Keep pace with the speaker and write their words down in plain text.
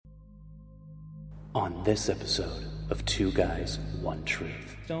On this episode of Two Guys, One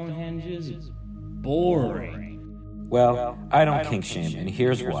Truth. Stonehenge is boring. Well, I don't kink shame, and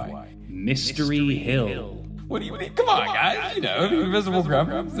here's why. Mystery Hill. What do you mean? Come on, guys. You know, the invisible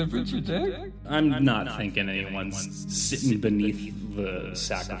gremlins, the Richard Dick. I'm not thinking anyone's sitting beneath the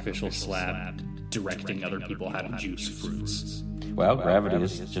sacrificial slab directing other people how to juice fruits. Well, gravity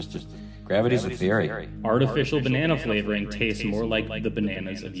is just gravity's a theory. Artificial banana flavoring tastes more like the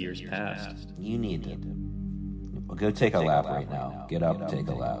bananas of years past. You need to go take a lap right now. Get up, take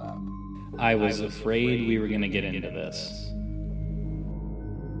a lap. I was afraid we were going to get into this.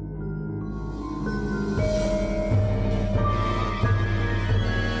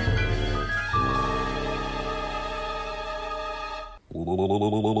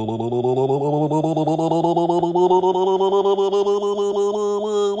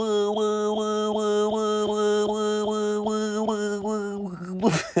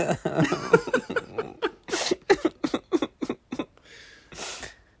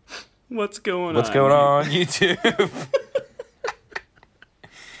 What's going on, YouTube?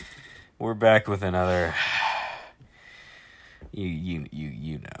 We're back with another.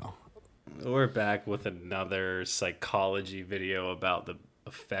 You know. We're back with another psychology video about the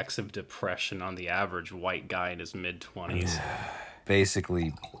effects of depression on the average white guy in his mid-20s.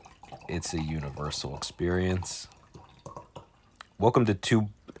 Basically, it's a universal experience. Welcome to Two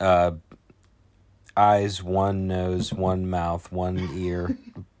Eyes, One Nose, One Mouth, One Ear,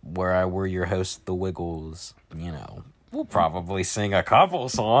 where we're your host, The Wiggles. You know, we'll probably sing a couple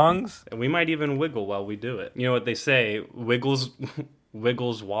songs. And we might even wiggle while we do it. You know what they say, wiggles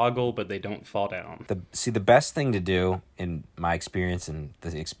woggle, but they don't fall down. The best thing to do, in my experience and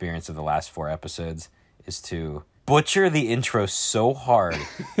the experience of the last 4 episodes, is to butcher the intro so hard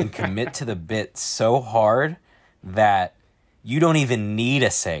and commit to the bit so hard that you don't even need a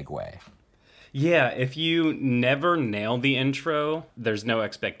segue. Yeah, if you never nail the intro, there's no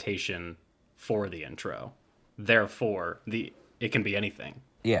expectation for the intro. Therefore, it can be anything.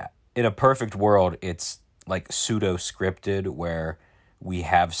 Yeah. In a perfect world, it's like pseudo-scripted where we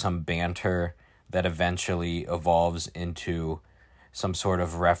have some banter that eventually evolves into some sort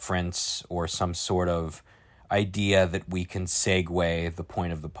of reference or some sort of idea that we can segue the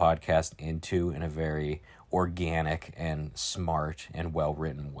point of the podcast into in a very organic and smart and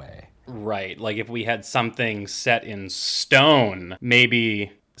well-written way. Right. Like if we had something set in stone,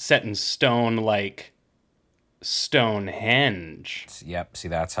 maybe set in stone like Stonehenge. Yep. See,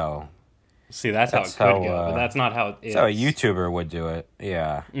 that's how it could go, but that's not how it is. That's how a YouTuber would do it,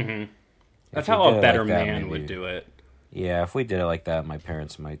 yeah. Mm-hmm. That's how a better man would do it. Yeah, if we did it like that, my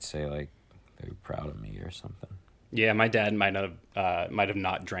parents might say, like, they were proud of me or something. Yeah, my dad might have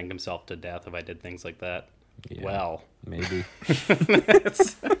not drank himself to death if I did things like that. Yeah, well. Maybe.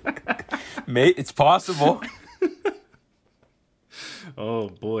 It's possible. Oh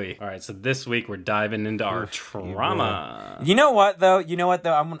boy! All right, so this week we're diving into our trauma. You know what though?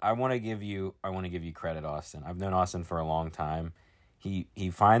 I want to give you credit, Austin. I've known Austin for a long time.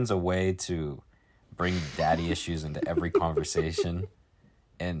 He finds a way to bring daddy issues into every conversation,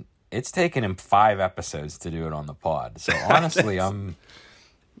 and it's taken him 5 episodes to do it on the pod. So honestly, I'm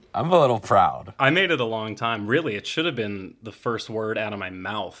a little proud. I made it a long time. Really, it should have been the first word out of my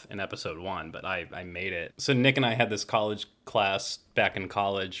mouth in episode 1, but I made it. So Nick and I had this college class back in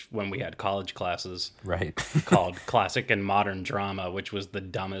college when we had college classes. Right. Called Classic and Modern Drama, which was the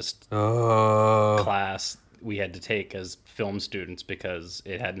dumbest class we had to take as film students because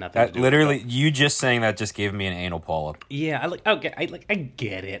it had nothing to do literally, with you just saying that just gave me an anal polyp. Yeah, I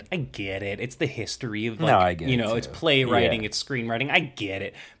get it. It's the history of I get it too. It's playwriting, it's screenwriting. I get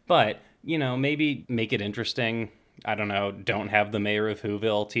it. But, maybe make it interesting. I don't know, don't have the mayor of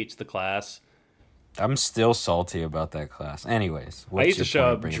Whoville teach the class. I'm still salty about that class. Anyways, I used to show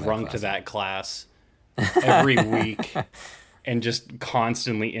up drunk to that class every week and just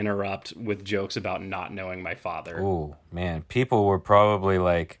constantly interrupt with jokes about not knowing my father. Oh, man. People were probably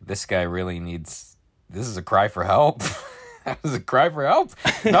like, this guy really needs... This is a cry for help. That was a cry for help.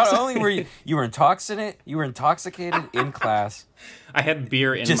 Not only were you were intoxicated in class. I had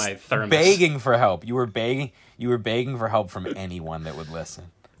beer in my thermos. Begging for help. You were begging for help from anyone that would listen.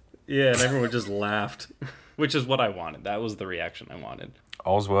 Yeah, and everyone just laughed, which is what I wanted. That was the reaction I wanted.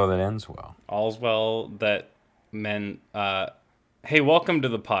 All's well that ends well. All's well that men... hey, welcome to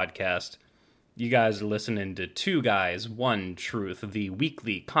the podcast. You guys are listening to Two Guys, One Truth, the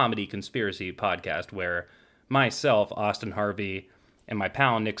weekly comedy conspiracy podcast where myself, Austin Harvey, and my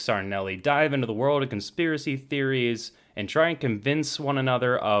pal Nick Sarnelli dive into the world of conspiracy theories and try and convince one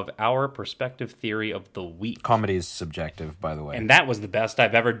another of our perspective theory of the week. Comedy is subjective, by the way. And that was the best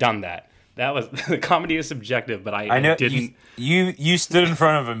I've ever done that. That was the comedy is subjective, but I know didn't. You stood in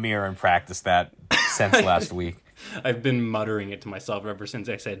front of a mirror and practiced that since last week. I've been muttering it to myself ever since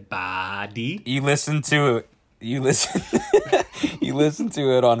I said body. You listen to it. You listen. You listen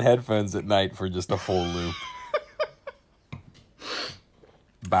to it on headphones at night for just a full loop.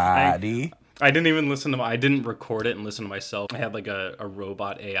 Body. I didn't even listen to. I didn't record it and listen to myself. I had like a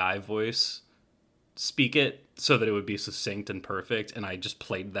robot AI voice speak it so that it would be succinct and perfect, and I just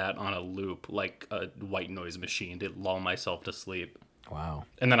played that on a loop like a white noise machine to lull myself to sleep. Wow.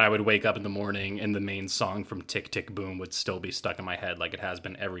 And then I would wake up in the morning and the main song from Tick Tick Boom would still be stuck in my head like it has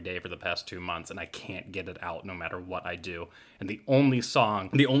been every day for the past 2 months, and I can't get it out no matter what I do. And the only song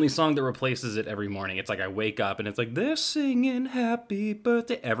that replaces it every morning, it's like I wake up and it's like, they're singing happy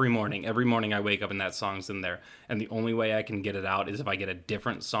birthday every morning. Every morning I wake up and that song's in there. And the only way I can get it out is if I get a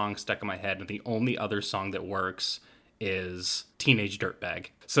different song stuck in my head. And the only other song that works is Teenage Dirtbag.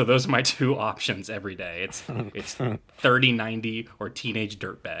 So those are my two options every day. It's 3090 or Teenage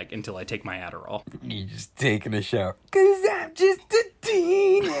Dirtbag until I take my Adderall. You just taking a shower. 'Cause I'm just a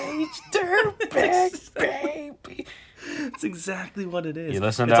teenage dirtbag, baby. That's exactly what it is. You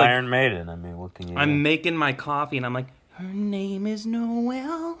listen to Iron Maiden. I mean, what can you do? I'm making my coffee and I'm like, her name is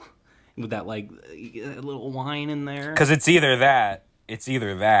Noelle. With that like little wine in there. Because it's either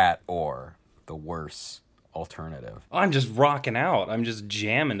that or the worse alternative. I'm just rocking out. I'm just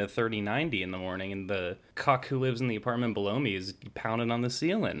jamming to 3090 in the morning, and the cuck who lives in the apartment below me is pounding on the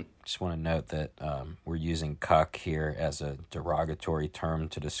ceiling. Just want to note that we're using cuck here as a derogatory term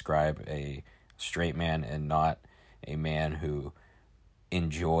to describe a straight man and not a man who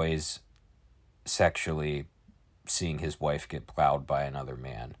enjoys sexually seeing his wife get plowed by another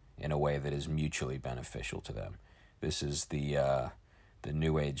man in a way that is mutually beneficial to them. This is the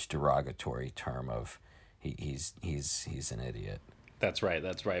new age derogatory term of he's an idiot. That's right.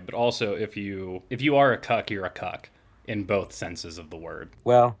 But also, if you are a cuck, you're a cuck in both senses of the word.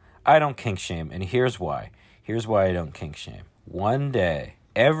 Well, I don't kink shame, and here's why. Here's why I don't kink shame. One day,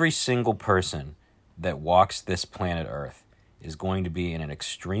 every single person that walks this planet Earth is going to be in an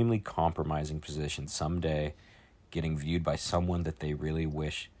extremely compromising position someday, getting viewed by someone that they really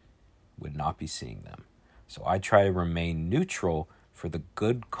wish would not be seeing them. So I try to remain neutral for the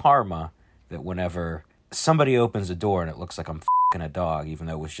good karma that whenever somebody opens a door and it looks like I'm f***ing a dog, even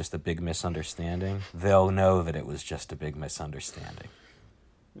though it was just a big misunderstanding, they'll know that it was just a big misunderstanding.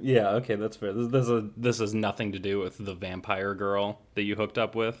 Yeah, okay, that's fair. This has nothing to do with the vampire girl that you hooked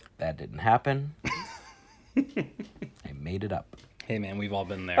up with. That didn't happen. I made it up. Hey, man, we've all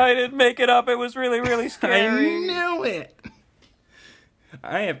been there. I didn't make it up. It was really, really scary. I knew it.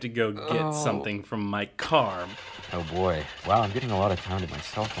 I have to go get something from my car. Oh, boy. Wow, I'm getting a lot of time to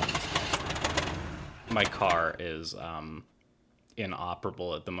myself on this. My car is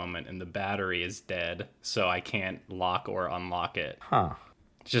inoperable at the moment, and the battery is dead, so I can't lock or unlock it. Huh.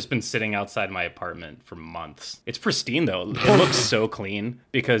 It's just been sitting outside my apartment for months. It's pristine, though. It looks so clean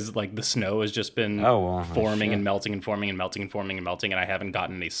because, like, the snow has just been forming and melting and forming and melting and forming and melting, and I haven't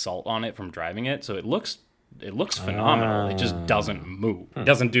gotten any salt on it from driving it, so it looks phenomenal. It just doesn't move. It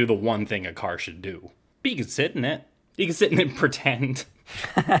doesn't do the one thing a car should do. But you can sit in it. You can sit in it and pretend.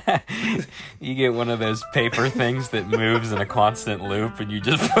 You get one of those paper things that moves in a constant loop, and you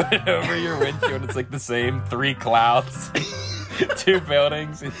just put it over your windshield. It's like the same 3 clouds, 2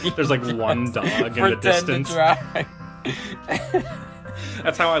 buildings. There's like one dog in the distance. To drive.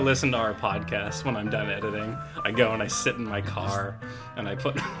 That's how I listen to our podcast when I'm done editing. I go and I sit in my car and I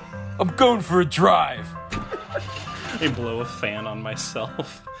put... I'm going for a drive. I blow a fan on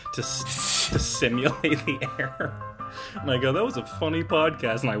myself to simulate the air. And I go, that was a funny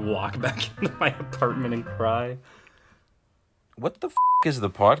podcast. And I walk back into my apartment and cry. What the is the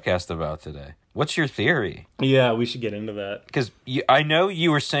podcast about today? What's your theory? Yeah, we should get into that. Because I know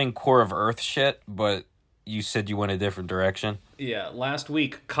you were saying core of Earth shit, but you said you went a different direction. Yeah, last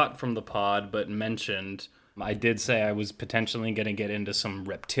week, cut from the pod, but mentioned... I did say I was potentially going to get into some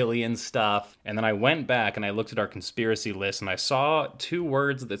reptilian stuff. And then I went back and I looked at our conspiracy list and I saw 2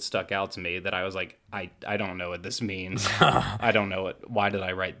 words that stuck out to me that I was like, I don't know what this means. I don't know it. Why did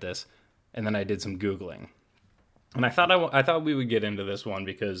I write this? And then I did some Googling. And I thought we would get into this one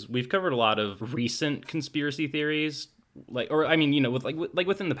because we've covered a lot of recent conspiracy theories. Within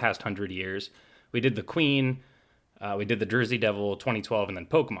the past 100 years. We did the Queen, we did the Jersey Devil, 2012, and then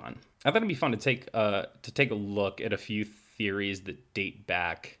Pokemon. I thought it'd be fun to take a look at a few theories that date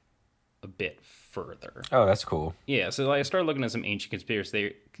back a bit further. Oh, that's cool. Yeah, so I started looking at some ancient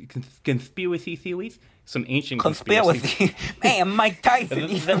conspiracy theories. Some ancient conspiracy. Man, Mike Tyson,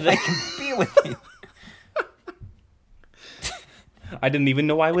 even I can be with you. I didn't even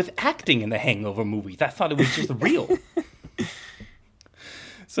know I was acting in the Hangover movies. I thought it was just real.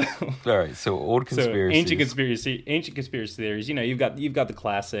 So, all right. So old conspiracies. Ancient conspiracy theories. You know, you've got the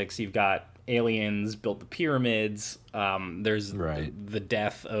classics. You've got aliens built the pyramids. There's the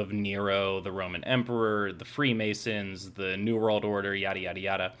death of Nero, the Roman emperor, the Freemasons, the New World Order, yada yada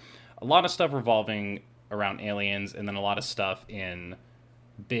yada. A lot of stuff revolving around aliens, and then a lot of stuff in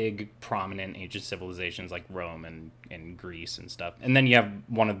big, prominent ancient civilizations like Rome and Greece and stuff. And then you have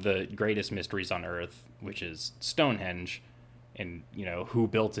one of the greatest mysteries on Earth, which is Stonehenge, and, you know, who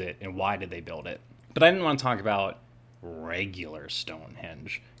built it and why did they build it. But I didn't want to talk about regular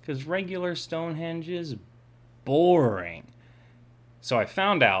Stonehenge, because regular Stonehenge is boring. So I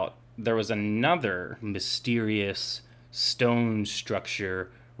found out there was another mysterious stone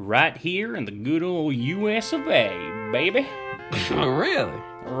structure right here in the good old US of A, baby. Oh, really?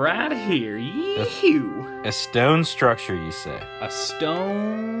 Right here. Yee-hoo. A stone structure, you say? A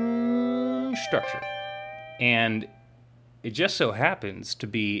stone structure. And it just so happens to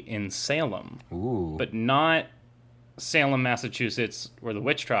be in Salem. Ooh. But not Salem, Massachusetts, where the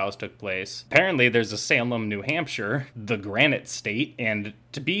witch trials took place. Apparently, there's a Salem, New Hampshire, the Granite State. And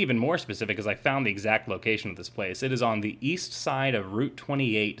to be even more specific, as I found the exact location of this place, it is on the east side of Route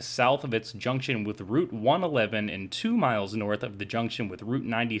 28, south of its junction with Route 111, and 2 miles north of the junction with Route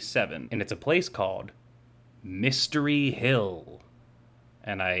 97. And it's a place called Mystery Hill.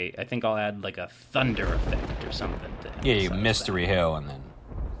 And I think I'll add like a thunder effect or something to Yeah, Mystery Hill, and then...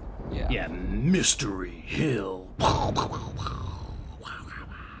 Yeah, Mystery Hill.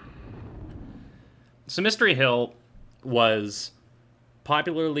 So Mystery Hill was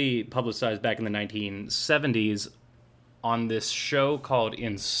popularly publicized back in the 1970s on this show called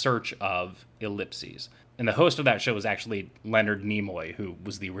In Search of Ellipses. And the host of that show was actually Leonard Nimoy, who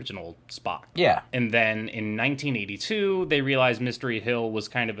was the original Spock. Yeah. And then in 1982, they realized Mystery Hill was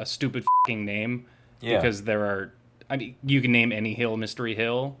kind of a stupid f***ing name. Yeah. Because there are... I mean, you can name any hill Mystery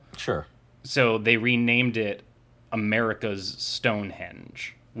Hill. Sure. So they renamed it America's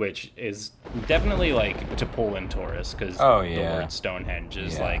Stonehenge, which is definitely like to pull in tourists, because the word Stonehenge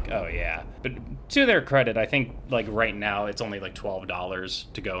is like, oh yeah. But to their credit, I think like right now it's only like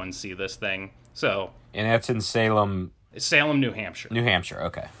 $12 to go and see this thing. So. And that's in Salem. Salem, New Hampshire. New Hampshire,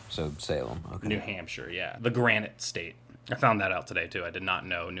 okay. So Salem, okay. New Hampshire, yeah. The Granite State. I found that out today, too. I did not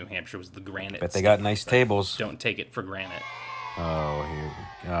know New Hampshire was the Granite But they got nice tables. Don't take it for granted. Oh, here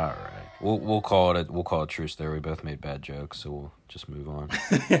we go. All right. We'll call it truce there. We both made bad jokes, so we'll just move on.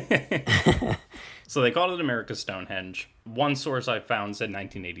 So they called it America's Stonehenge. One source I found said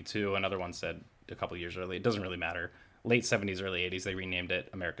 1982. Another one said a couple years early. It doesn't really matter. Late 70s, early 80s, they renamed it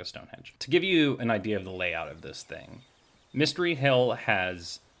America's Stonehenge. To give you an idea of the layout of this thing, Mystery Hill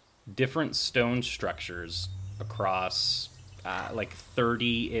has different stone structures across like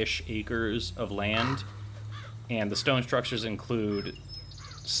 30-ish acres of land. And the stone structures include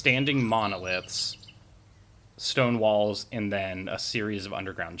standing monoliths, stone walls, and then a series of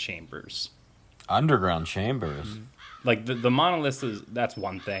underground chambers. Underground chambers? Like, the monoliths, that's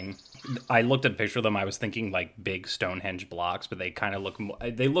one thing. I looked at a picture of them, I was thinking, like, big Stonehenge blocks, but they kind of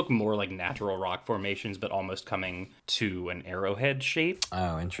look more like natural rock formations, but almost coming to an arrowhead shape.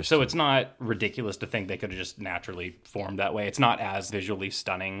 Oh, interesting. So it's not ridiculous to think they could have just naturally formed that way. It's not as visually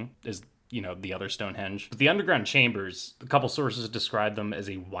stunning as, you know, the other Stonehenge. But the underground chambers, a couple sources describe them as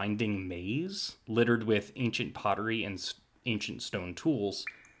a winding maze littered with ancient pottery and ancient stone tools.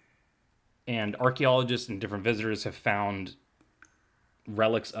 And archaeologists and different visitors have found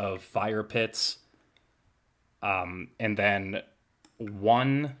relics of fire pits, and then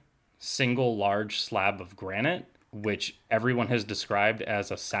one single large slab of granite, which everyone has described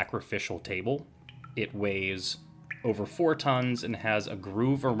as a sacrificial table. It weighs over 4 tons and has a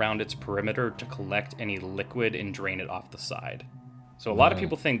groove around its perimeter to collect any liquid and drain it off the side. So a lot of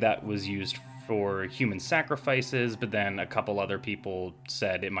people think that was used for human sacrifices, but then a couple other people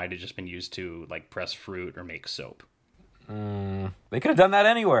said it might have just been used to like press fruit or make soap. They could have done that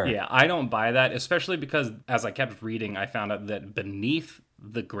anywhere. Yeah, I don't buy that, especially because as I kept reading, I found out that beneath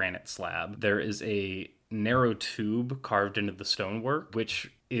the granite slab, there is a narrow tube carved into the stonework,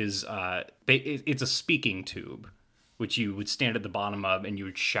 which is, it's a speaking tube, which you would stand at the bottom of and you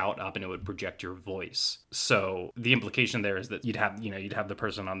would shout up and it would project your voice. So the implication there is that you'd have the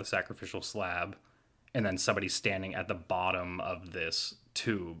person on the sacrificial slab and then somebody standing at the bottom of this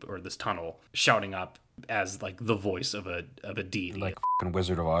tube or this tunnel shouting up as like the voice of a deity, like fucking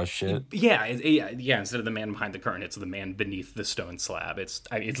Wizard of Oz shit. Yeah. Instead of the man behind the curtain, it's the man beneath the stone slab. It's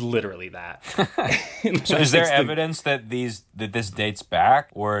literally that. So, is there evidence that this dates back,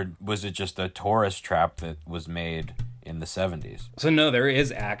 or was it just a tourist trap that was made in the 70s. So no, there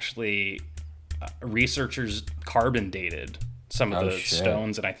is actually researchers carbon dated some of the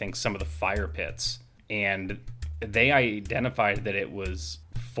stones and I think some of the fire pits, and they identified that it was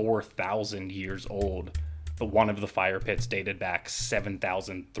 4,000 years old, but one of the fire pits dated back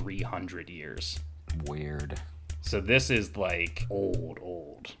 7,300 years. Weird. So this is like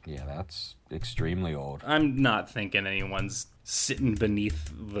old. Yeah, that's extremely old. I'm not thinking anyone's sitting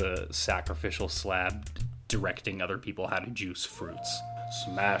beneath the sacrificial slab directing other people how to juice fruits.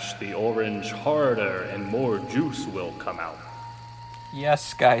 Smash the orange harder and more juice will come out. Yes,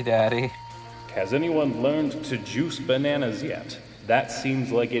 Sky Daddy. Has anyone learned to juice bananas yet? That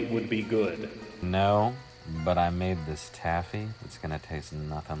seems like it would be good. No, but I made this taffy. It's gonna taste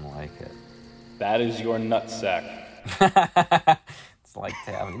nothing like it. That is your nutsack. It's like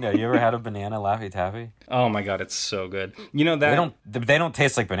taffy. No, you ever had a banana Laffy Taffy? Oh my god, it's so good. You know that they don't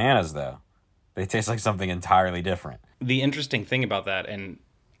taste like bananas though. They taste like something entirely different. The interesting thing about that, and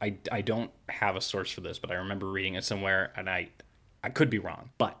I don't have a source for this, but I remember reading it somewhere, and I could be wrong,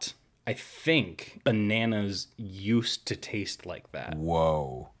 but I think bananas used to taste like that.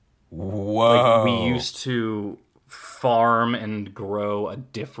 Whoa. Like we used to farm and grow a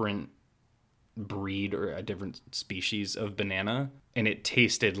different breed or a different species of banana, and it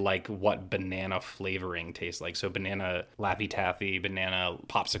tasted like what banana flavoring tastes like. So banana Laffy Taffy, banana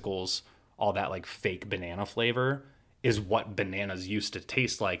popsicles, all that like fake banana flavor is what bananas used to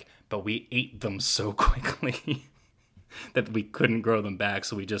taste like, but we ate them so quickly that we couldn't grow them back,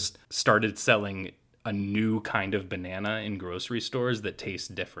 so we just started selling a new kind of banana in grocery stores that tastes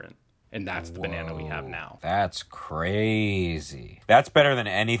different. And that's the banana we have now. That's crazy. That's better than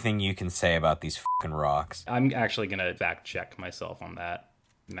anything you can say about these fucking rocks. I'm actually going to fact check myself on that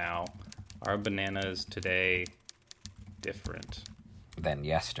now. Are bananas today different than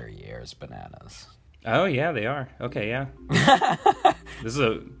yesteryear's bananas? Oh, yeah, they are. Okay, yeah. This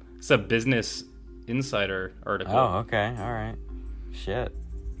is a Business Insider article. Oh, okay. All right. Shit.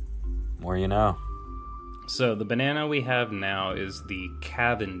 More you know. So the banana we have now is the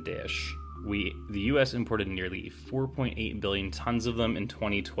Cavendish. The U.S. imported nearly 4.8 billion tons of them in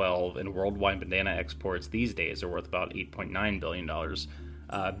 2012, and worldwide banana exports these days are worth about $8.9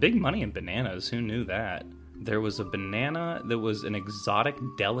 billion. Big money in bananas. Who knew that? There was a banana that was an exotic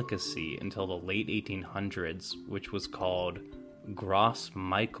delicacy until the late 1800s, which was called Gros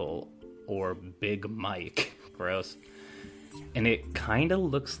Michael or Big Mike. Gross. And it kind of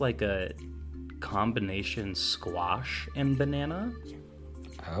looks like a combination squash and banana.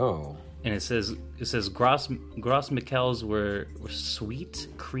 Oh. And it says Gros Michels were sweet,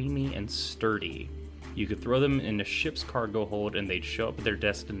 creamy, and sturdy. You could throw them in a ship's cargo hold and they'd show up at their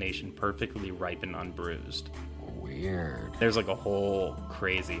destination perfectly ripe and unbruised. Weird. There's like a whole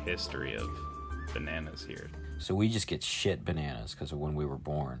crazy history of bananas here. So we just get shit bananas because of when we were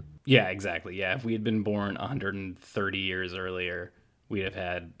born. Yeah, exactly. Yeah, if we had been born 130 years earlier, we'd have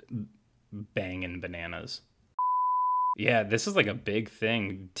had banging bananas. Yeah, this is like a big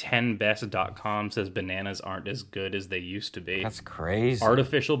thing. 10best.com says bananas aren't as good as they used to be. That's crazy.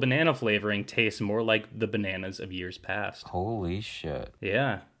 Artificial banana flavoring tastes more like the bananas of years past. Holy shit.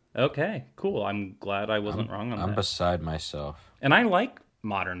 Yeah. Okay, cool. I'm glad I wasn't wrong on that. I'm beside myself. And I like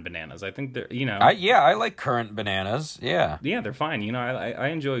modern bananas. I think they're, I like current bananas. Yeah. Yeah, they're fine. I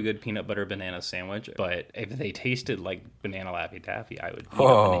enjoy a good peanut butter banana sandwich, but if they tasted like banana Laffy Taffy, I would eat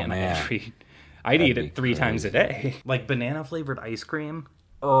a banana I'd eat it 3 times a day. Like banana flavored ice cream.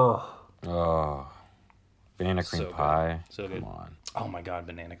 Oh. Banana cream pie. So good. Come on. Oh my god,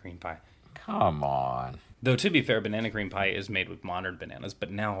 banana cream pie. Come on. Though to be fair, banana cream pie is made with modern bananas,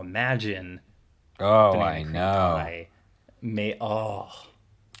 but now imagine I know. Pie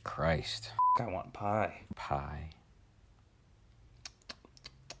Christ. I want pie. Pie.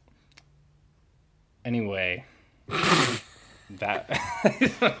 Anyway, that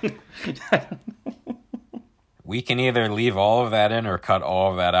we can either leave all of that in or cut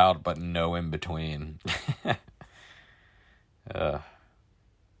all of that out, but no in between.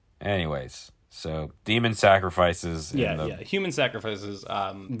 Anyways, so demon sacrifices. Human sacrifices,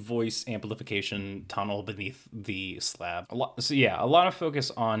 voice amplification tunnel beneath the slab. A lot of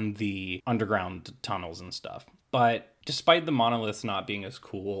focus on the underground tunnels and stuff. But despite the monoliths not being as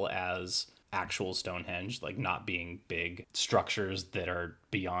cool as actual Stonehenge, like not being big structures that are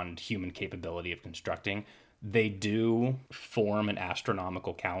beyond human capability of constructing, they do form an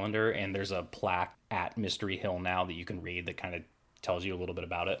astronomical calendar, and there's a plaque at Mystery Hill now that you can read that kind of tells you a little bit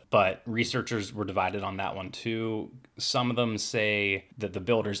about it. But researchers were divided on that one too. Some of them say that the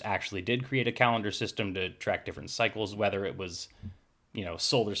builders actually did create a calendar system to track different cycles, whether it was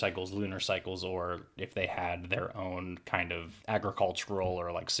solar cycles, lunar cycles, or if they had their own kind of agricultural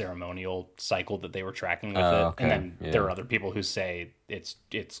or like ceremonial cycle that they were tracking with it. okay. And then there are other people who say it's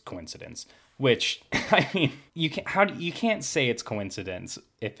coincidence, which I mean, you can't say it's coincidence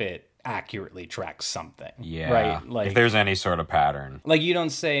if it accurately tracks something. Yeah. Right? Like if there's any sort of pattern. like you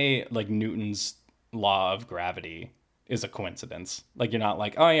don't say like Newton's law of gravity is a coincidence. Like you're not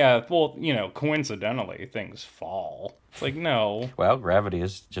like, oh yeah, well, coincidentally things fall. It's like, no. Well,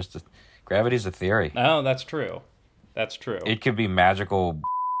 gravity's a theory. Oh, that's true. That's true. It could be magical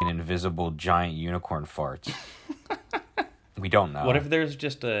invisible giant unicorn farts. We don't know. What if there's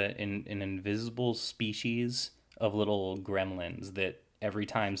just an invisible species of little gremlins that every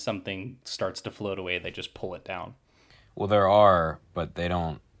time something starts to float away, they just pull it down? Well, there are, but they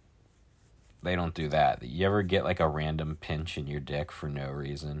don't do that. You ever get like a random pinch in your dick for no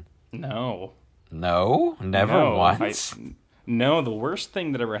reason? No. No? Never once? No, the worst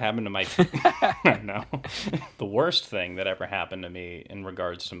thing that ever happened to my... No. The worst thing that ever happened to me in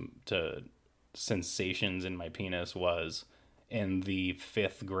regards to sensations in my penis was in the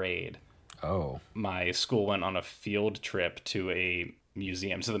 5th grade. Oh. My school went on a field trip to a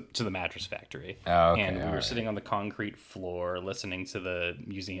museum, to the mattress factory. Oh, okay, and we were sitting on the concrete floor listening to the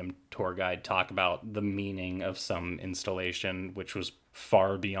museum tour guide talk about the meaning of some installation, which was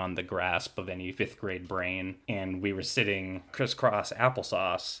far beyond the grasp of any 5th grade brain. And we were sitting crisscross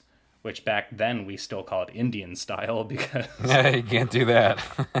applesauce, which back then we still called Indian style because you can't do that.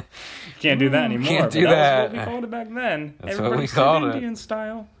 can't do that anymore. Can't do that. that. Was what we called it back then. That's Everybody what we said called Indian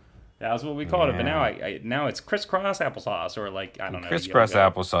style. That was what we called it. But now now it's crisscross applesauce, or like, I don't know. Crisscross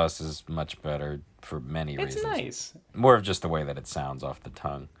applesauce is much better for many reasons. It's nice. More of just the way that it sounds off the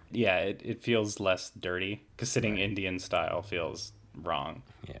tongue. Yeah, it feels less dirty because sitting Indian style feels wrong.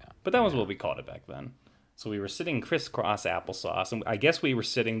 Yeah. But that was what we called it back then. So we were sitting crisscross applesauce, and I guess we were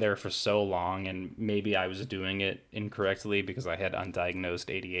sitting there for so long, and maybe I was doing it incorrectly because I had undiagnosed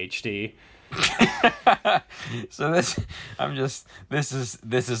ADHD. So this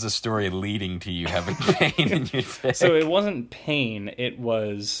is a story leading to you having pain in your dick. So it wasn't pain, it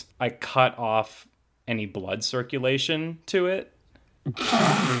was I cut off any blood circulation to it,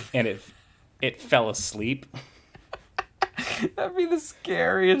 and it fell asleep. That'd be the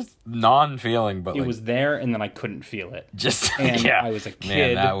scariest non-feeling, but it was there, and then I couldn't feel it. And I was a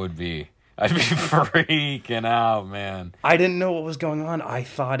kid. Man, I'd be freaking out, man. I didn't know what was going on. I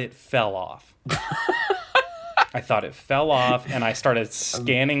thought it fell off. I thought it fell off, and I started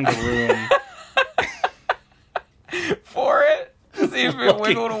scanning the room for it. See if it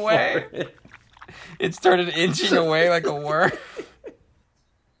wiggled away. It started inching away like a worm.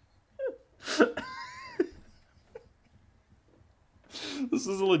 This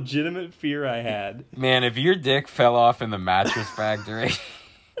is a legitimate fear I had. Man, if your dick fell off in the mattress factory...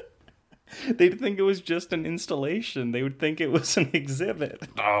 They'd think it was just an installation. They would think it was an exhibit.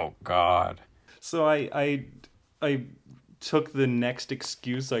 Oh, God. So I took the next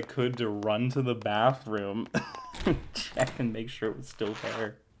excuse I could to run to the bathroom, check and make sure it was still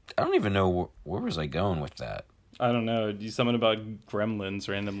there. I don't even know where was I going with that. I don't know. Something about gremlins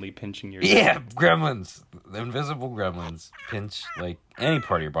randomly pinching your Yeah, dick. gremlins. The invisible gremlins pinch like any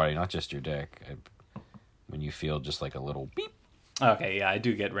part of your body, not just your dick. When you feel just like a little beep. Okay, yeah, I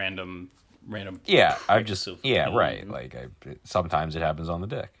do get random. Yeah, I've just pain. right. Like sometimes it happens on the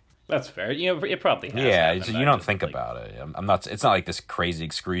dick. That's fair. It probably has. Yeah, happened. so you don't think about it. I'm not. It's not like this crazy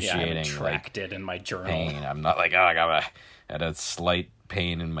excruciating. I tracked it in my journal. Pain. I'm not like I had a slight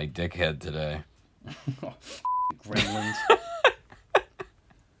pain in my dick head today. Gremlins.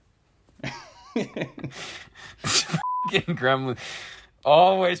 Fucking gremlin.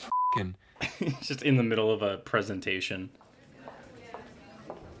 Always fucking. Just in the middle of a presentation.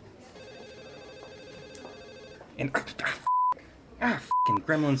 And fucking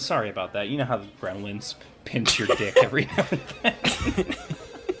gremlins. Sorry about that. You know how the gremlins pinch your dick every now and then.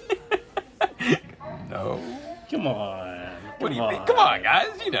 No. Come on. What do you think? Come on, guys.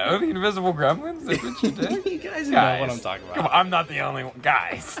 You know, the invisible gremlins. They pinch your dick. You guys know what I'm talking about. Come on, I'm not the only one.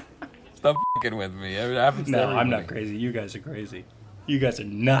 Guys, stop fucking with me. It happens to No, everybody. I'm not crazy. You guys are crazy. You guys are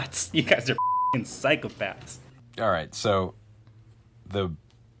nuts. You guys are fucking psychopaths. All right, so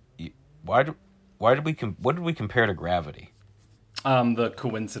what did we compare to gravity? The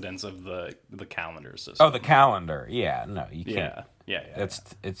coincidence of the calendar system. Oh, the calendar. Yeah, no, you can't. Yeah.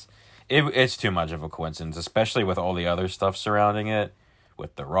 It's too much of a coincidence, especially with all the other stuff surrounding it,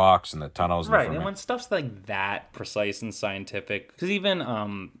 with the rocks and the tunnels. Right, and when stuff's like that precise and scientific, because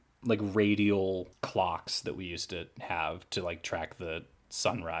even like radial clocks that we used to have to like track the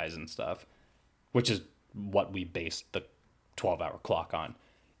sunrise and stuff, which is what we based the 12-hour clock on.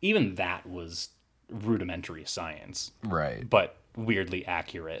 Even that was rudimentary science, Right. but weirdly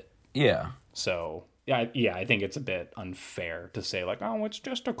accurate. Yeah. So yeah, I think it's a bit unfair to say like, oh, it's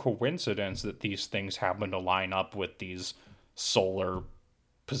just a coincidence that these things happen to line up with these solar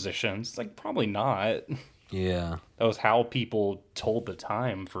positions. It's like, probably not. Yeah. That was how people told the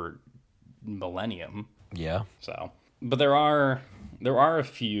time for millennium. Yeah. So, but there are a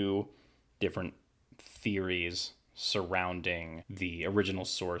few different theories surrounding the original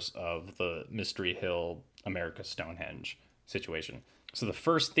source of the Mystery Hill America Stonehenge situation. So the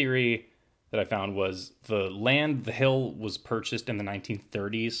first theory that I found was the hill was purchased in the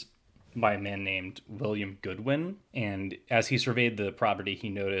 1930s by a man named William Goodwin. And as he surveyed the property, he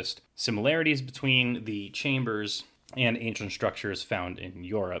noticed similarities between the chambers and ancient structures found in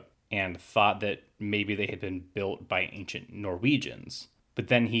Europe, and thought that maybe they had been built by ancient Norwegians. But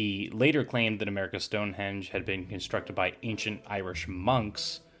then he later claimed that America's Stonehenge had been constructed by ancient Irish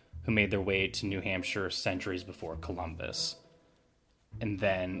monks who made their way to New Hampshire centuries before Columbus. And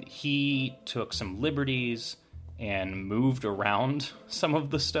then he took some liberties and moved around some of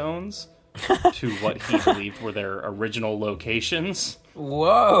the stones to what he believed were their original locations.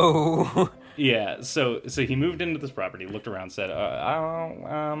 Whoa. Yeah, so he moved into this property, looked around, said,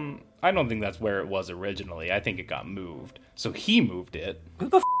 I don't think that's where it was originally. I think it got moved. So he moved it. Who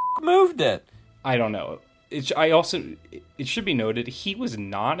the moved it? I don't know. It should be noted, he was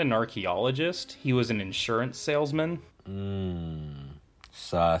not an archaeologist. He was an insurance salesman.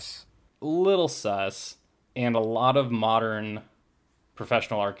 Sus. Little sus. And a lot of modern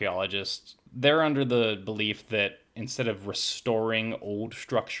professional archaeologists, they're under the belief that instead of restoring old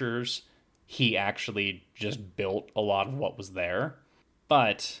structures, he actually just built a lot of what was there.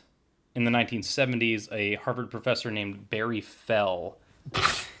 But in the 1970s, a Harvard professor named Barry Fell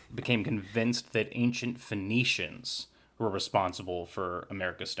became convinced that ancient Phoenicians were responsible for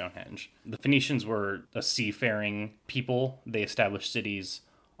America's Stonehenge. The Phoenicians were a seafaring people. They established cities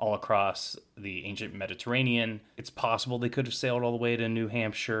all across the ancient Mediterranean. It's possible they could have sailed all the way to New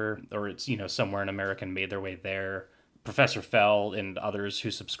Hampshire, or it's, somewhere in America and made their way there. Professor Fell and others who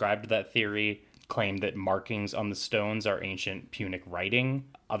subscribed to that theory claim that markings on the stones are ancient Punic writing.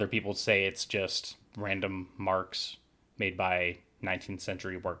 Other people say it's just random marks made by 19th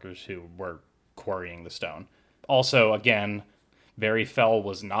century workers who were quarrying the stone. Also, again, Barry Fell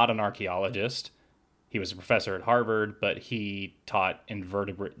was not an archaeologist. He was a professor at Harvard, but he taught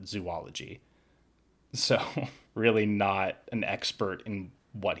invertebrate zoology. So, really not an expert in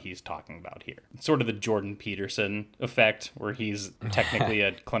what he's talking about here. It's sort of the Jordan Peterson effect, where he's technically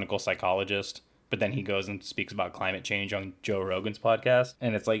a clinical psychologist, but then he goes and speaks about climate change on Joe Rogan's podcast.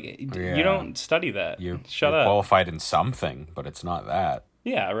 And it's like, you don't study that. You're up. Qualified in something, but it's not that.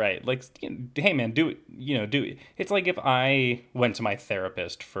 Yeah, right. Like, hey man, do it. Do it. It's like if I went to my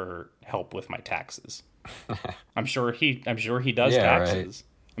therapist for help with my taxes. I'm sure he does taxes. Right.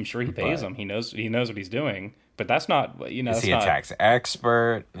 I'm sure he pays them. He knows what he's doing. But that's not, Is that's he not, a tax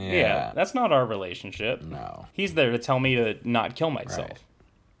expert? Yeah. That's not our relationship. No. He's there to tell me to not kill myself. Right.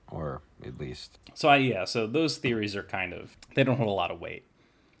 Or at least. So those theories are they don't hold a lot of weight.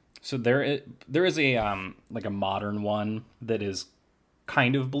 So there is a like a modern one that is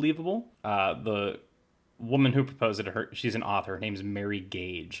kind of believable. The woman who proposed it, she's an author. Her name is Mary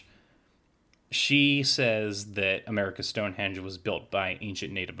Gage. She says that America's Stonehenge was built by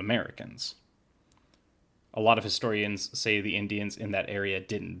ancient Native Americans. A lot of historians say the Indians in that area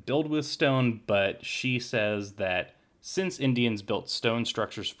didn't build with stone, but she says that since Indians built stone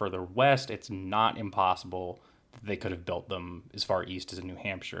structures further west, it's not impossible that they could have built them as far east as New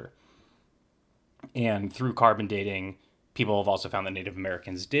Hampshire. And through carbon dating, people have also found that Native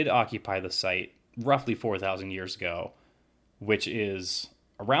Americans did occupy the site roughly 4,000 years ago, which is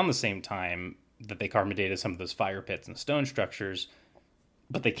around the same time that they carbon dated some of those fire pits and stone structures,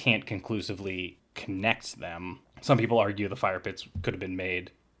 but they can't conclusively connect them. Some people argue the fire pits could have been made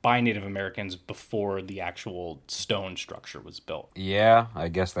by Native Americans before the actual stone structure was built. Yeah, I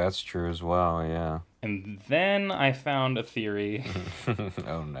guess that's true as well, yeah. And then I found a theory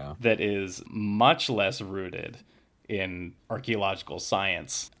oh no. that is much less rooted in archaeological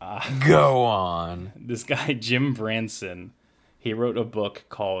science. Go on. This guy, Jim Branson, he wrote a book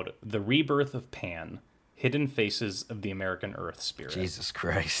called The Rebirth of Pan, Hidden Faces of the American Earth Spirit. Jesus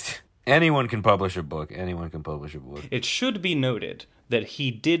Christ. Anyone can publish a book. It should be noted that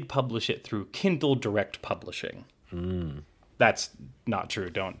he did publish it through Kindle Direct Publishing. That's not true.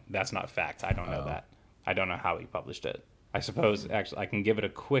 That's not fact. I don't know that. I don't know how he published it. I suppose, actually, I can give it a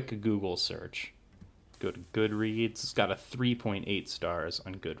quick Google search. Go to Goodreads. It's got a 3.8 stars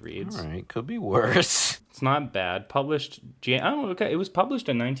on Goodreads. All right, could be worse. It's not bad. Published, okay, it was published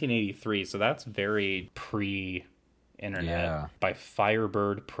in 1983, so that's very pre-internet by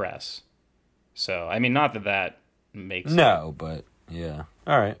Firebird Press. So, I mean, not that makes no, but yeah.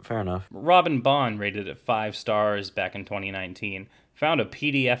 All right, fair enough. Robin Bond rated it 5 stars back in 2019. Found a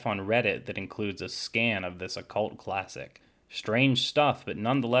PDF on Reddit that includes a scan of this occult classic. Strange stuff, but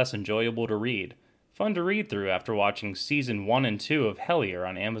nonetheless enjoyable to read. Fun to read through after watching Season 1 and 2 of Hellier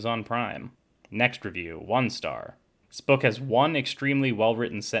on Amazon Prime. Next review, 1 star. This book has one extremely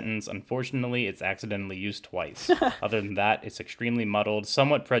well-written sentence. Unfortunately, it's accidentally used twice. Other than that, it's extremely muddled,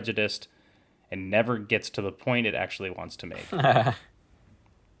 somewhat prejudiced, and never gets to the point it actually wants to make.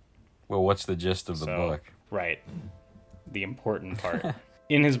 Well, what's the gist of the book? Right. The important part.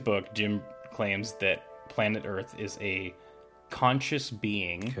 In his book, Jim claims that planet Earth is a conscious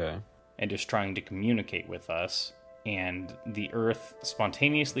being and is trying to communicate with us. And the Earth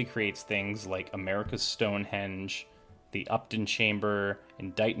spontaneously creates things like America's Stonehenge, the Upton Chamber,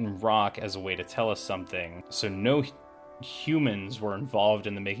 and Dighton Rock as a way to tell us something. So no humans were involved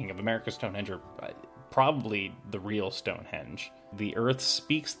in the making of America's Stonehenge, or probably the real Stonehenge. The Earth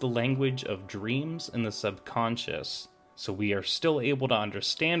speaks the language of dreams and the subconscious, so we are still able to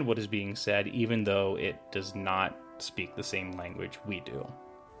understand what is being said, even though it does not speak the same language we do.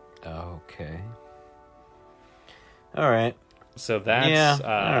 Okay. All right. So that's... all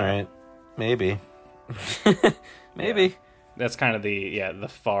right. Maybe. Maybe. Yeah. That's kind of the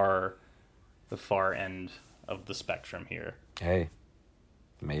far end of the spectrum here. Hey,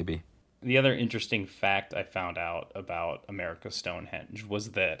 maybe. The other interesting fact I found out about America's Stonehenge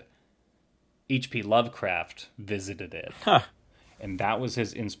was that H.P. Lovecraft visited it. Huh. And that was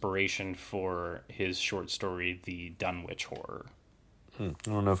his inspiration for his short story, The Dunwich Horror. I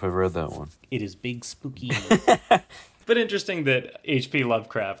don't know if I've read that one. It is big spooky. But interesting that H.P.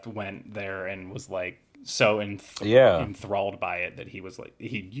 Lovecraft went there and was like so enthralled by it that he was like,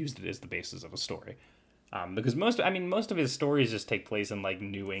 he used it as the basis of a story. Because most of his stories just take place in like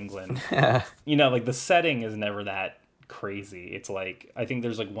New England. You know, like the setting is never that crazy. It's like, I think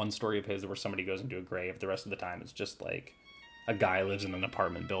there's like one story of his where somebody goes into a grave. The rest of the time it's just like a guy lives in an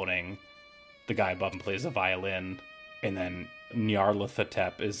apartment building. The guy above him plays a violin, and then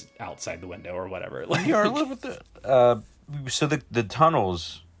Nyarlathotep is outside the window or whatever. Like, Nyarlathotep. So the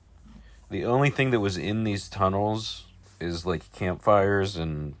tunnels, the only thing that was in these tunnels is like campfires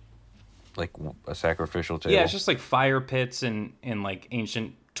and like a sacrificial table. Yeah, it's just like fire pits and like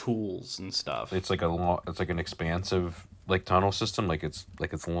ancient tools and stuff. It's like an expansive like tunnel system. Like it's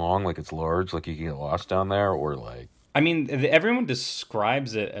long, like it's large, like you can get lost down there, or like. I mean, everyone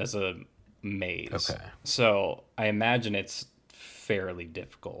describes it as a maze. Okay. So I imagine it's fairly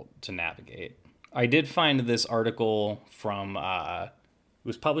difficult to navigate. I did find this article from it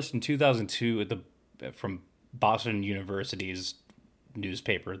was published in 2002 from Boston University's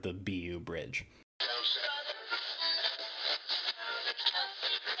newspaper, the BU Bridge.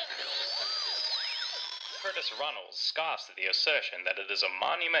 Curtis Runnels scoffs at the assertion that it is a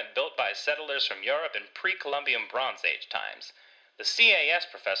monument built by settlers from Europe in pre-Columbian Bronze Age times. The CAS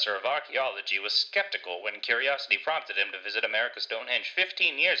professor of archaeology was skeptical when curiosity prompted him to visit America's Stonehenge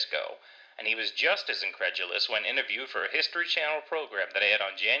 15 years ago, and he was just as incredulous when interviewed for a History Channel program that aired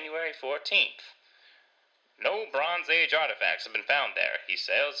on January 14th. No Bronze Age artifacts have been found there, he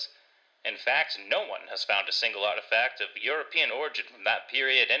says. In fact, no one has found a single artifact of European origin from that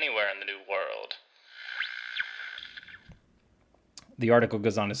period anywhere in the New World. The article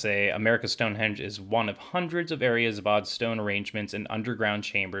goes on to say, America's Stonehenge is one of hundreds of areas of odd stone arrangements and underground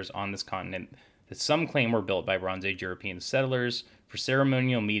chambers on this continent that some claim were built by Bronze Age European settlers for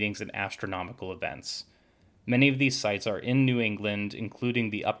ceremonial meetings and astronomical events. Many of these sites are in New England, including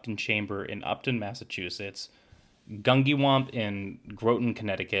the Upton Chamber in Upton, Massachusetts, Gungywomp in Groton,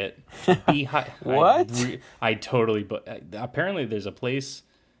 Connecticut. What? I totally... apparently there's a place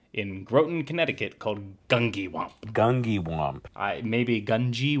in Groton, Connecticut called Gungywomp. Gungywomp. Maybe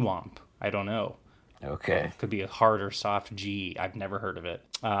Gungywomp. I don't know. Okay. Could be a hard or soft G. I've never heard of it.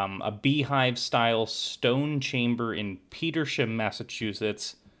 A beehive-style stone chamber in Petersham,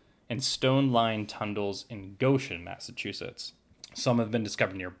 Massachusetts, and stone-lined tunnels in Goshen, Massachusetts. Some have been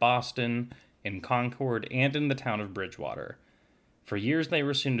discovered near Boston, in Concord, and in the town of Bridgewater. For years, they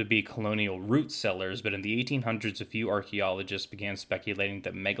were assumed to be colonial root cellars, but in the 1800s, a few archaeologists began speculating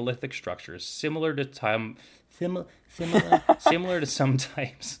that megalithic structures similar to some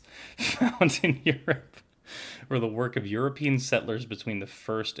types found in Europe were the work of European settlers between the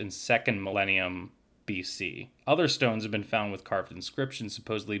 1st and 2nd millennium BC. Other stones have been found with carved inscriptions,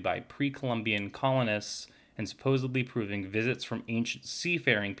 supposedly by pre-Columbian colonists, and supposedly proving visits from ancient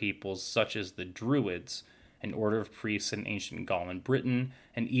seafaring peoples such as the Druids, an order of priests in ancient Gaul and Britain,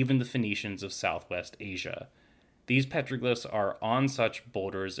 and even the Phoenicians of southwest Asia. These petroglyphs are on such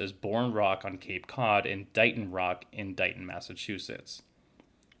boulders as Bourne Rock on Cape Cod and Dighton Rock in Dighton, Massachusetts.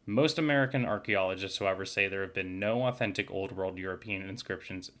 Most American archaeologists, however, say there have been no authentic Old World European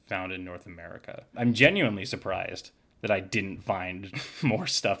inscriptions found in North America. I'm genuinely surprised that I didn't find more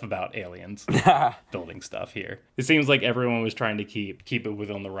stuff about aliens building stuff here. It seems like everyone was trying to keep it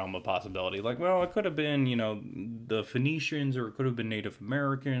within the realm of possibility. Like, well, it could have been, the Phoenicians, or it could have been Native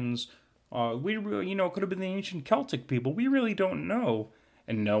Americans. It could have been the ancient Celtic people. We really don't know.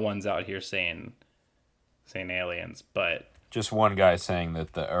 And no one's out here saying aliens, but... Just one guy saying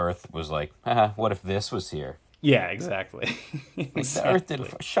that the Earth was like, what if this was here? Yeah, exactly. The Earth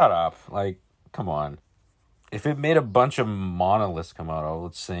didn't... Shut up. Like, come on. If it made a bunch of monoliths come out, all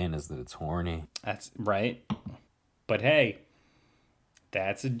it's saying is that it's horny. That's right. But hey,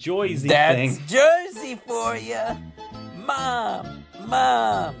 that's a Jersey thing. That's Jersey for you. Mom.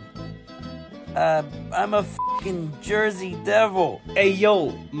 I'm a fucking Jersey devil. Hey,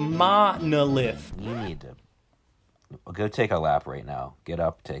 yo, monolith. You need to... Go take a lap right now. Get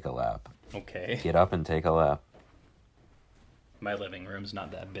up, take a lap. Okay. Get up and take a lap. My living room's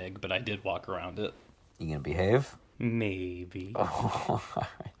not that big, but I did walk around it. You gonna behave? Maybe. Oh,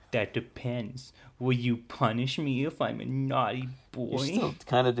 that depends. Will you punish me if I'm a naughty boy? You're still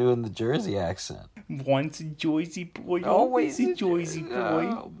kind of doing the Jersey accent. Once a Jersey boy, always a Jersey boy.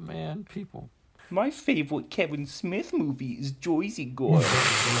 Oh, man, people. My favorite Kevin Smith movie is Jersey Girl.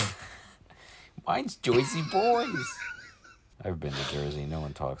 Mine's Jersey Boys. I've been to Jersey. No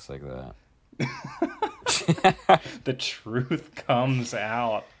one talks like that. The truth comes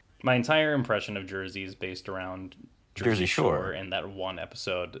out. My entire impression of Jersey is based around Jersey Shore and that one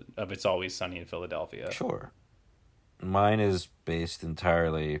episode of It's Always Sunny in Philadelphia. Sure. Mine is based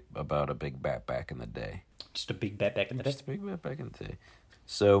entirely about a big bet back in the day. Just a big bet back in the day? Just a big bet back in the day.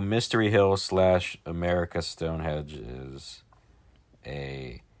 So Mystery Hill / America Stonehenge is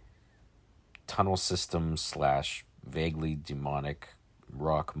a tunnel system / vaguely demonic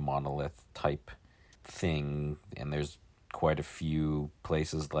rock monolith type thing, and there's quite a few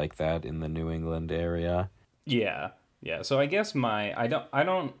places like that in the New England area. Yeah. So I guess I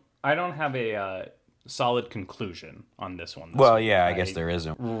don't have a solid conclusion on this one. I guess there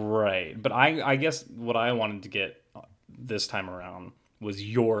isn't. Right, but I guess what I wanted to get this time around was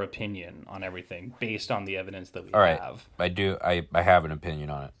your opinion on everything based on the evidence that we have. I have an opinion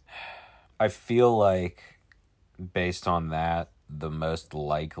on it. I feel like, based on that, the most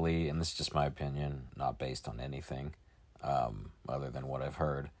likely, and this is just my opinion, not based on anything other than what I've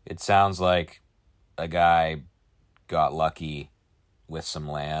heard, it sounds like a guy got lucky with some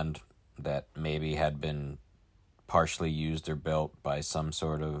land that maybe had been partially used or built by some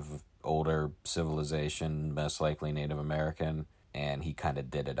sort of older civilization, most likely Native American, and he kind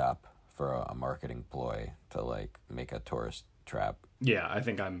of did it up for a marketing ploy to, like, make a tourist trap. Yeah, I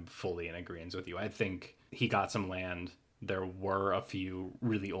think I'm fully in agreement with you. I think he got some land. There were a few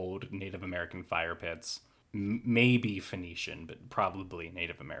really old Native American fire pits. Maybe Phoenician, but probably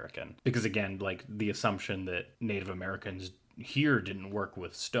Native American. Because again, like, the assumption that Native Americans here didn't work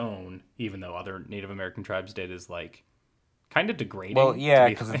with stone, even though other Native American tribes did, is, like, kind of degrading. Well, yeah,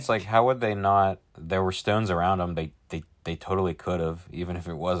 because it's like, how would they not? There were stones around them. They totally could have, even if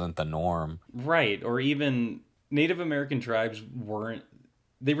it wasn't the norm. Right, or even Native American tribes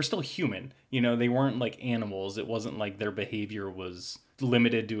they were still human. They weren't like animals. It wasn't like their behavior was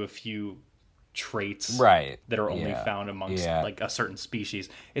limited to a few traits that are only found amongst like a certain species.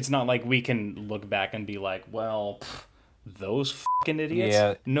 It's not like we can look back and be like, well, those fucking idiots.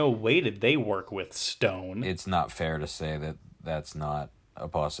 Yeah. No way did they work with stone. It's not fair to say that that's not a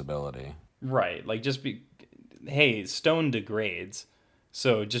possibility. Right. Like, hey, stone degrades.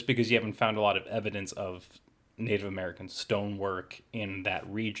 So just because you haven't found a lot of evidence of Native American stonework in that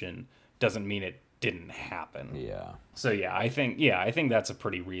region doesn't mean it didn't happen. Yeah. So I think that's a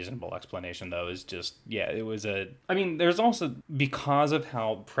pretty reasonable explanation, though, is just, it was there's also, because of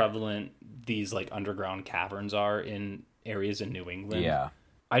how prevalent these, like, underground caverns are in areas in New England. Yeah.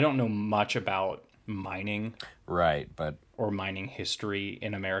 I don't know much about mining. Right, or mining history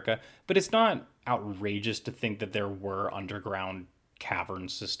in America, but it's not outrageous to think that there were underground cavern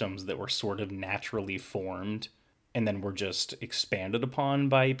systems that were sort of naturally formed and then were just expanded upon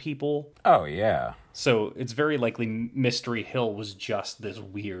by people. Oh, yeah. So it's very likely Mystery Hill was just this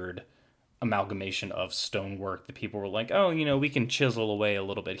weird amalgamation of stonework that people were like, oh, we can chisel away a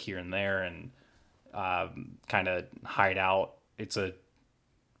little bit here and there and kind of hide out. It's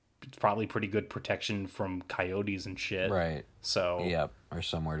probably pretty good protection from coyotes and shit. Right. So Yep. Or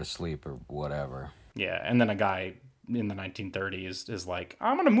somewhere to sleep or whatever. yeah, and then a guy in the 1930s is like,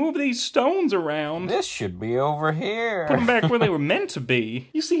 I'm gonna move these stones around. This should be over here. Put them back where they were meant to be.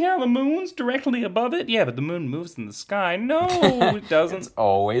 You see how the moon's directly above it? Yeah, but the moon moves in the sky. No, it doesn't. It's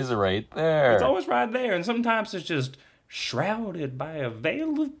always right there. It's always right there, and sometimes it's just shrouded by a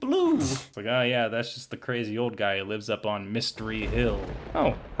veil of blue. It's like, oh yeah, that's just the crazy old guy who lives up on Mystery Hill.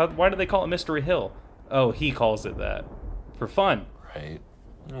 Oh, why do they call it Mystery Hill? Oh, he calls it that. For fun. Right.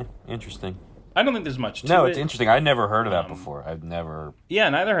 Interesting. I don't think there's much to it. No, it's interesting. I'd never heard of that before. I've never... Yeah,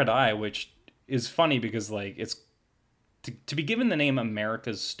 neither had I, which is funny because, like, it's... To be given the name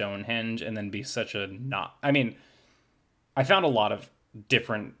America's Stonehenge and then be such a not... I mean, I found a lot of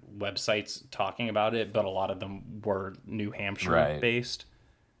different websites talking about it, but a lot of them were New Hampshire-based.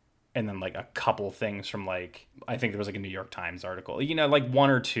 And then, like, a couple things from, like... I think there was, like, a New York Times article. You know, like, one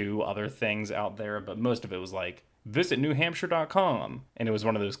or two other things out there, but most of it was, like... visit newhampshire.com, and it was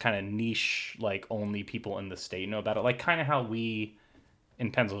one of those kind of niche, like, only people in the state know about it, like kind of how we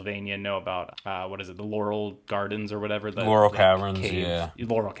in Pennsylvania know about the Laurel Gardens or whatever, the Laurel like, Caverns, cave.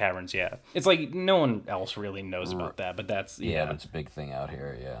 Laurel Caverns, yeah. It's like no one else really knows about that, but that's it's a big thing out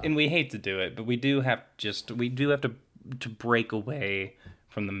here, yeah. And we hate to do it, but we do have to break away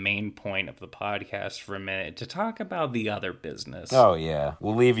from the main point of the podcast for a minute to talk about the other business. Oh, yeah.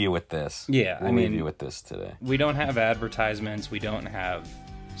 We'll leave you with this. Yeah, we'll leave you with this today. We don't have advertisements. We don't have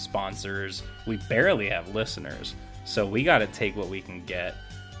sponsors. We barely have listeners. So we got to take what we can get.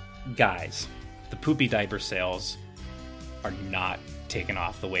 Guys, the poopy diaper sales are not taking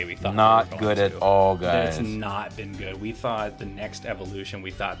off the way we thought. Not they were going good to. at all, guys. It's not been good. We thought the next evolution,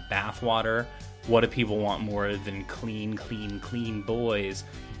 we thought bathwater. What do people want more than clean, clean, clean boys?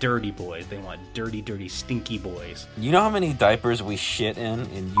 Dirty boys. They want dirty, dirty, stinky boys. You know how many diapers we shit in,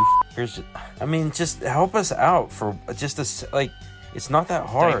 and you f***ers... I mean, just help us out for just a... Like, it's not that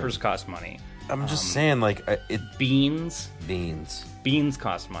hard. Diapers cost money. I'm just saying, like... Beans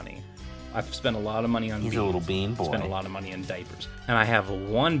cost money. I've spent a lot of money on beans. He's a little bean boy. Spent a lot of money on diapers. And I have a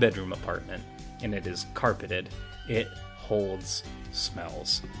one-bedroom apartment, and it is carpeted. It holds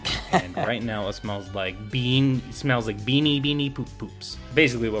smells. And right now it smells like beanie poop poops.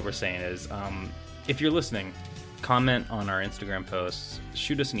 Basically what we're saying is, if you're listening, comment on our Instagram posts,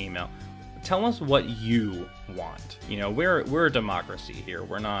 shoot us an email. Tell us what you want. You know, we're a democracy here.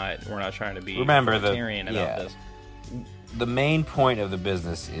 We're not trying to be authoritarian about this. The main point of the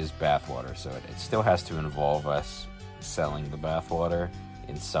business is bathwater, so it still has to involve us selling the bathwater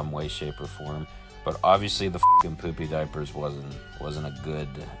in some way, shape, or form. But obviously the fucking poopy diapers wasn't a good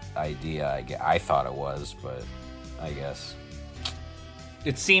idea. I thought it was, but I guess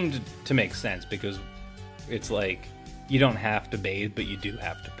it seemed to make sense because it's like you don't have to bathe, but you do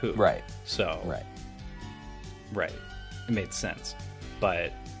have to poop. Right. So right. It made sense,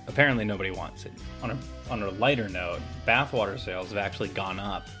 but apparently nobody wants it. On a lighter note, bathwater sales have actually gone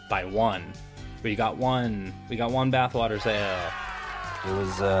up by one. We got one bathwater sale. It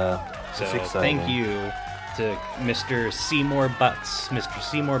was so exciting. Thank you to Mr. Seymour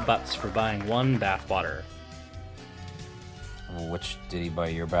Butts for buying one bathwater. Which did he buy?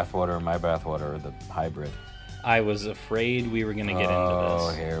 Your bathwater or my bathwater, or the hybrid? I was afraid we were gonna get into this.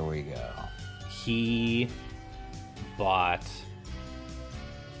 Oh, here we go. He bought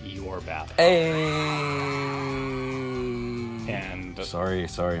your bathwater. Hey. And sorry,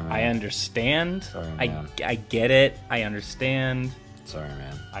 man. I understand. Sorry, man. I get it. I understand. Sorry,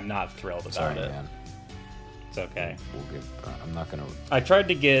 man. I'm not thrilled about Sorry, it. Man. It's okay. I'm not gonna. I tried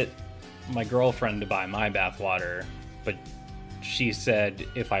to get my girlfriend to buy my bathwater, but she said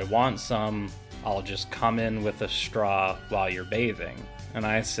if I want some, I'll just come in with a straw while you're bathing. And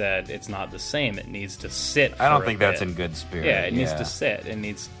I said it's not the same. It needs to sit. I don't think that's in good spirit. Yeah, it needs to sit. It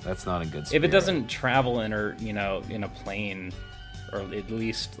needs. That's not in good spirit. If it doesn't travel in in a plane, or at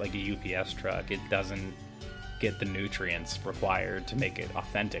least like a UPS truck, it doesn't get the nutrients required to make it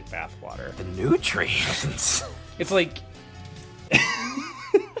authentic bathwater. The nutrients. It's like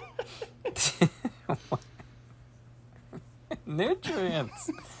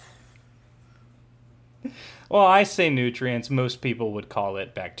nutrients. Well, I say nutrients. Most people would call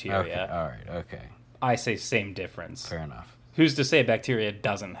it bacteria. Okay, all right, okay. I say same difference. Fair enough. Who's to say bacteria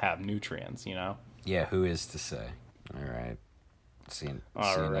doesn't have nutrients, you know? Yeah, who is to say? All right. See you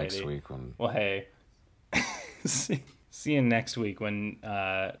next week. Well, hey. see you next week when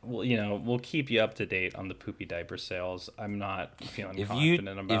we'll keep you up to date on the poopy diaper sales. I'm not feeling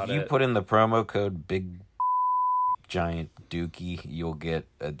confident about it. If you put in the promo code Big giant dookie, you'll get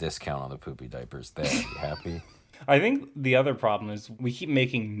a discount on the poopy diapers. There, you happy? I think the other problem is we keep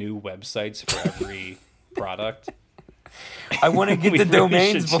making new websites for every product. I want to get We the really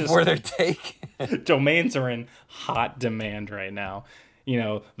domains should before just- they're taken. Domains are in hot demand right now. You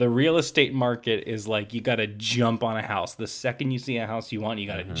know, the real estate market is like you got to jump on a house. The second you see a house you want, you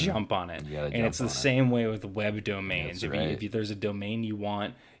got to jump on it. gotta And jump it's the on it. same way with web domains. That's If, right. if there's a domain you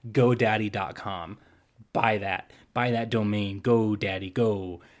want, GoDaddy.com. Buy that. Buy that domain. GoDaddy.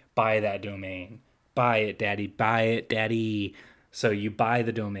 Go. Buy that domain. Buy it, daddy. Buy it, daddy. So you buy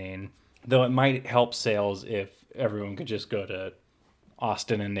the domain. Though it might help sales if everyone could just go to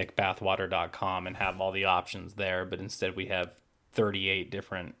austinandnickbathwater.com and have all the options there. But instead we have 38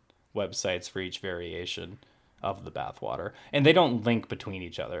 different websites for each variation of the bathwater, and they don't link between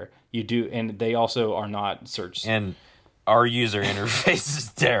each other. You do, and they also are not search. And our user interface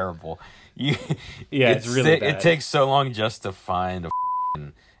is terrible. It's really bad. It takes so long just to find a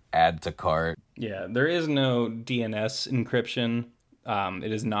add to cart. Yeah, there is no DNS encryption.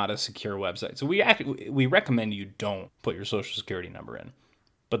 It is not a secure website, so we recommend you don't put your social security number in.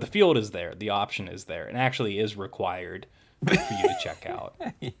 But the field is there, the option is there, and actually is required for you to check out.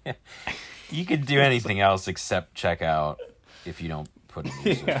 Yeah. You could do anything else except check out if you don't put in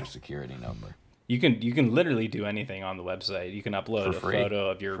your social security number. You can literally do anything on the website. You can upload For a free. photo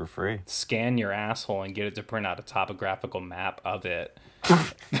of your For free. scan your asshole and get it to print out a topographical map of it.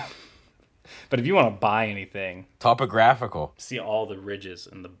 But if you want to buy anything, Topographical. see all the ridges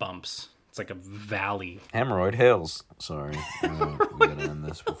and the bumps. It's like a valley. Hemorrhoid Hills. Sorry. We gotta end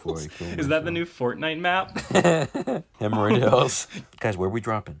this before I kill Is that the new Fortnite map? Hemorrhoid Hills. Guys, where are we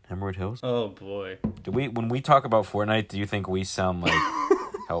dropping? Hemorrhoid Hills? Oh boy. When we talk about Fortnite, do you think we sound like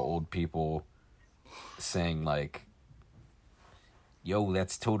how old people saying like, yo,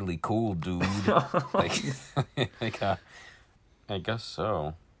 that's totally cool, dude? I guess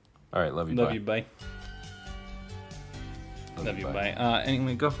so. All right, love you, Love bye. you, bye. Love you, bye.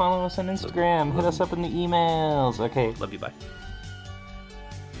 Anyway, go follow us on Instagram. Hit us up in the emails. Okay, love you, bye.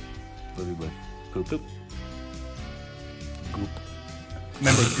 Love you, bye. Poop. Poop. Goop.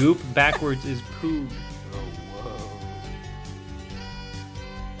 Remember, goop backwards is poog. Oh,